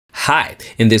Hi,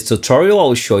 in this tutorial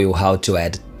I'll show you how to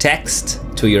add text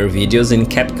to your videos in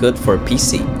CapCut for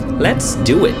PC. Let's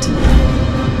do it!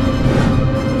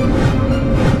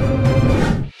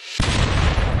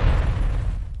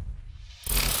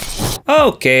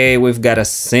 Okay, we've got a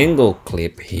single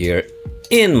clip here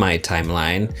in my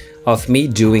timeline of me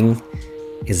doing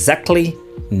exactly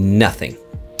nothing.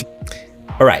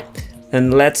 Alright,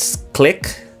 and let's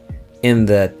click in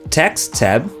the text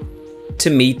tab to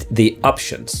meet the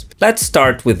options. Let's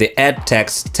start with the add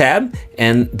text tab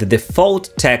and the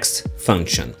default text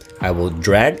function. I will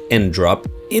drag and drop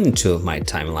into my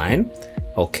timeline.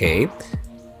 Okay,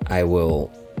 I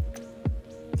will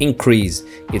increase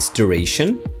its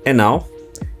duration, and now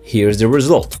here's the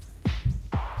result.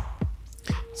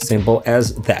 Simple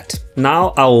as that. Now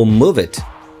I will move it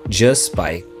just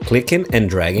by clicking and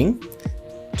dragging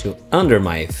to under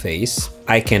my face.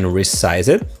 I can resize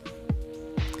it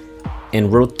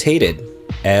and rotate it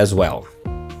as well.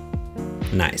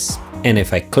 Nice. And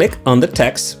if I click on the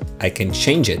text, I can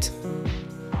change it.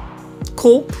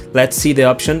 Cool. Let's see the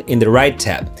option in the right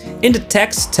tab. In the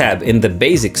text tab, in the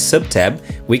basic sub-tab,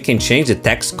 we can change the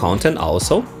text content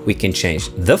also. We can change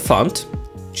the font,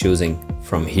 choosing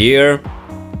from here.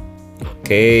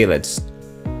 Okay, let's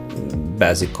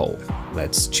basical.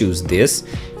 Let's choose this.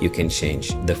 You can change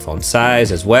the font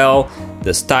size as well,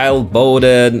 the style,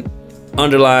 bolded,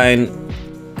 underline,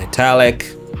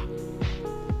 italic,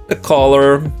 the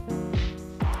color.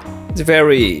 It's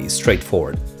very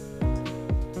straightforward.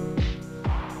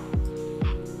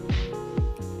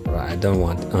 I don't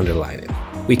want to underline it.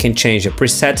 We can change the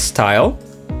preset style,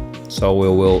 so we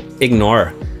will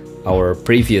ignore our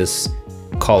previous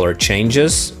color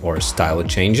changes or style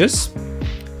changes,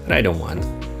 but I don't want.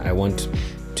 I want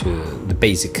the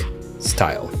basic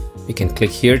style. You can click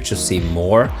here to see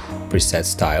more preset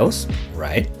styles,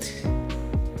 right?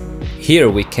 Here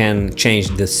we can change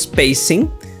the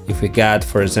spacing. If we got,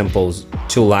 for example,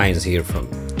 two lines here from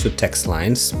two text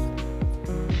lines,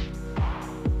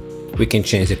 we can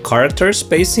change the character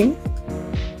spacing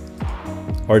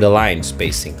or the line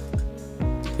spacing.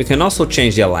 We can also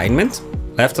change the alignment,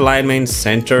 left alignment,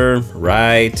 center,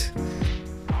 right.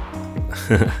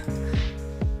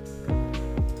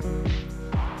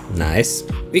 Nice.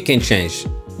 We can change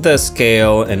the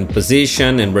scale and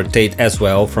position and rotate as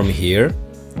well from here,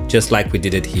 just like we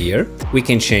did it here. We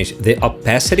can change the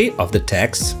opacity of the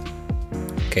text.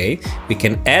 Okay, we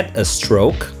can add a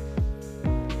stroke.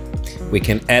 We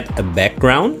can add a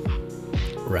background,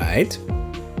 right?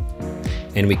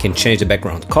 And we can change the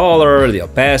background color, the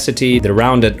opacity, the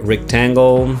rounded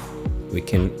rectangle. We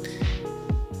can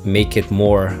make it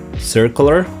more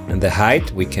circular, and the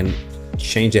height, we can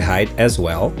change the height as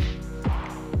well.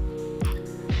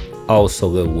 Also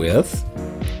the width.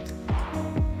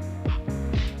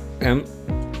 And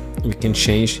we can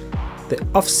change the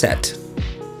offset.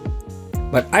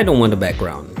 But I don't want the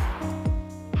background.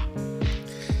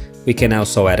 We can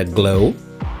also add a glow,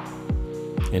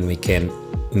 and we can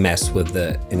mess with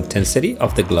the intensity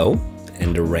of the glow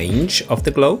and the range of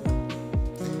the glow,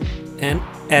 and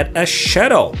add a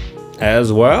shadow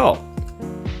as well.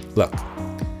 Look,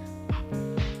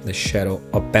 the shadow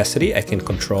opacity, I can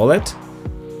control it,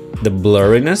 the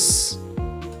blurriness,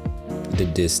 the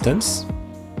distance,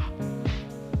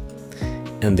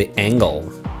 and the angle.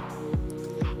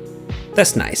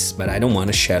 That's nice, but I don't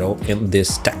want a shadow in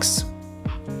this text.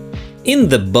 In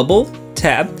the bubble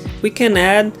tab, we can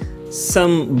add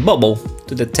some bubble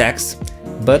to the text,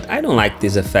 but I don't like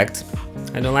this effect.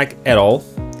 I don't like it at all.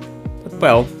 But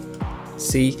well,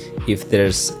 see if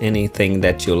there's anything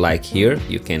that you like here.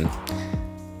 You can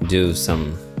do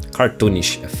some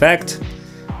cartoonish effect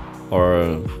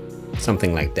or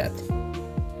something like that.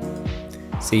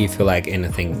 See if you like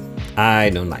anything. I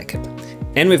don't like it.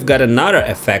 And we've got another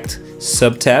effect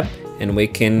sub-tab, and we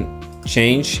can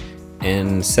change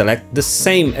and select the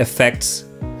same effects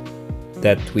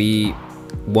that we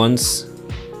once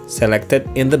selected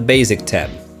in the basic tab,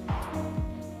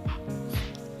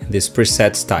 this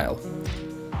preset style.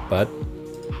 But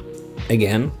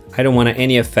again, I don't want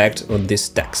any effect on this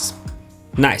text.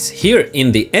 Nice. Here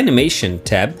in the animation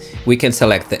tab, we can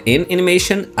select the in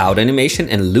animation, out animation,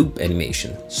 and loop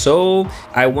animation. So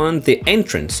I want the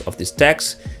entrance of this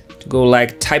text to go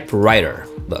like typewriter.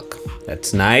 Look,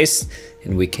 that's nice.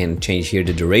 And we can change here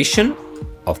the duration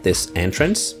of this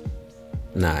entrance.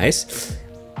 Nice.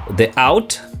 The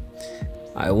out,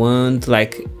 I want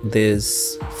like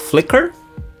this flicker.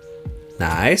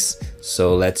 Nice.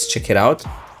 So let's check it out.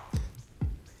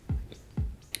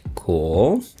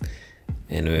 Cool.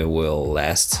 And we will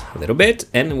last a little bit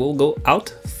and we'll go out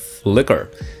flicker.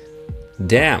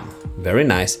 Damn, very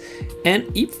nice. And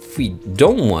if we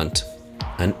don't want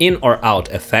an in or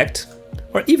out effect,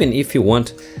 or even if you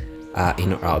want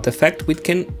in or out effect, we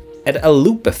can add a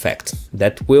loop effect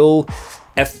that will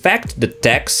affect the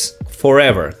text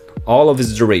forever, all of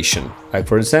its duration. Like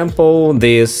for example,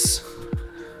 this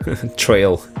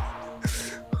trail,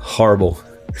 horrible,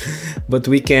 but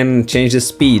we can change the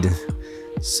speed,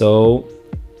 so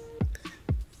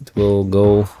it will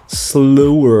go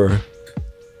slower.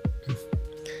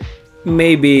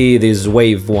 Maybe this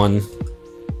wave one,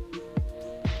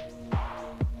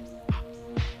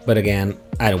 but again,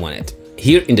 I don't want it.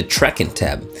 Here in the tracking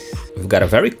tab, we've got a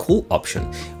very cool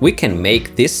option. We can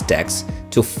make this text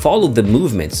to follow the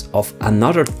movements of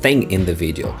another thing in the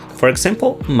video. For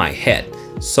example, my head.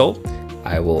 So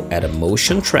I will add a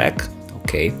motion track.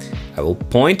 Okay, I will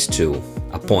point to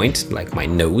a point like my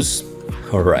nose.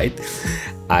 All right.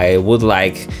 I would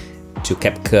like to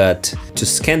CapCut to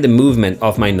scan the movement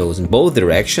of my nose in both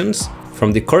directions,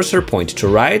 from the cursor point to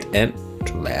right and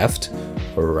to left.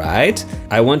 Right.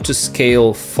 I want to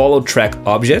scale follow track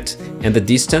object and the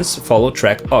distance follow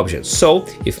track object. So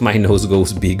if my nose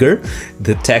goes bigger,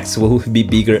 the text will be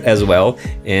bigger as well,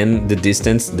 and the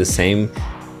distance the same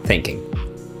thinking.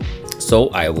 So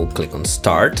I will click on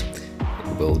start.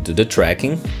 We'll do the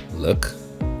tracking. Look,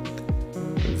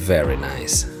 very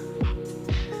nice.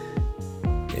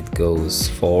 It goes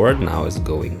forward, now it's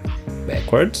going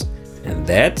backwards, and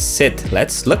that's it.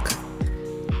 Let's look.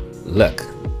 Look.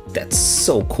 That's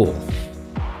so cool.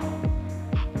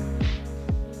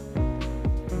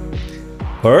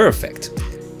 Perfect.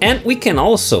 And we can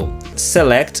also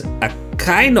select a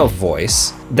kind of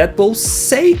voice that will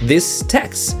say this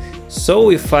text.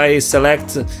 So if I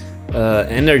select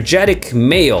energetic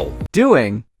male,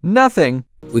 doing nothing,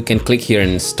 we can click here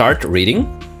and start reading.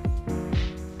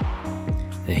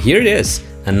 And here it is,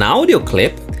 an audio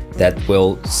clip that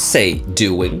will say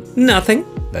doing nothing.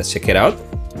 Let's check it out.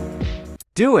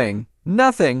 Doing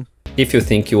nothing. If you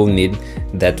think you will need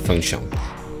that function.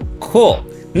 Cool.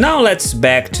 Now let's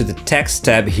back to the text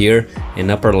tab here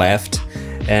in upper left,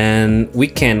 and we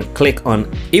can click on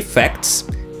effects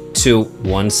to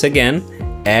once again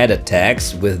add a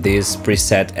text with these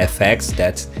preset effects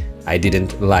that I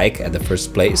didn't like at the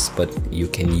first place, but you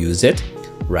can use it,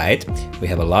 right? We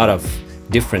have a lot of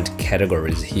different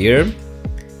categories here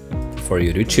for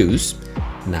you to choose.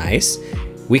 Nice.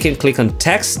 We can click on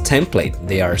text template.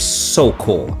 They are so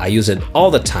cool. I use it all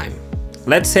the time.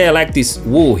 Let's say I like this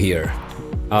wool here.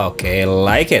 Okay, I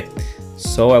like it.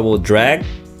 So I will drag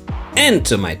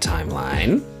into my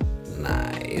timeline.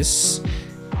 Nice.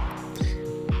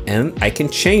 And I can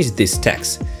change this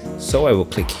text. So I will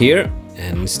click here,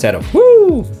 and instead of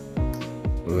woo,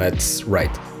 let's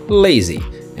write lazy.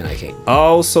 And I can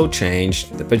also change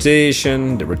the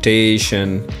position, the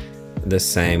rotation, the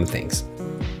same things.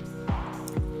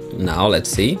 Now let's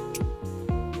see.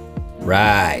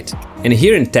 Right. And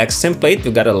here in text template,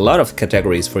 we've got a lot of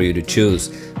categories for you to choose,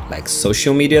 like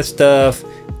social media stuff,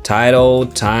 title,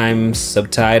 time,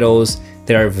 subtitles.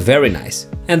 They are very nice.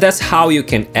 And that's how you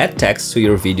can add text to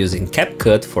your videos in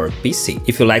CapCut for PC.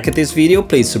 If you liked this video,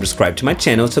 please subscribe to my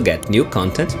channel to get new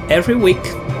content every week.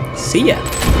 See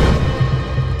ya!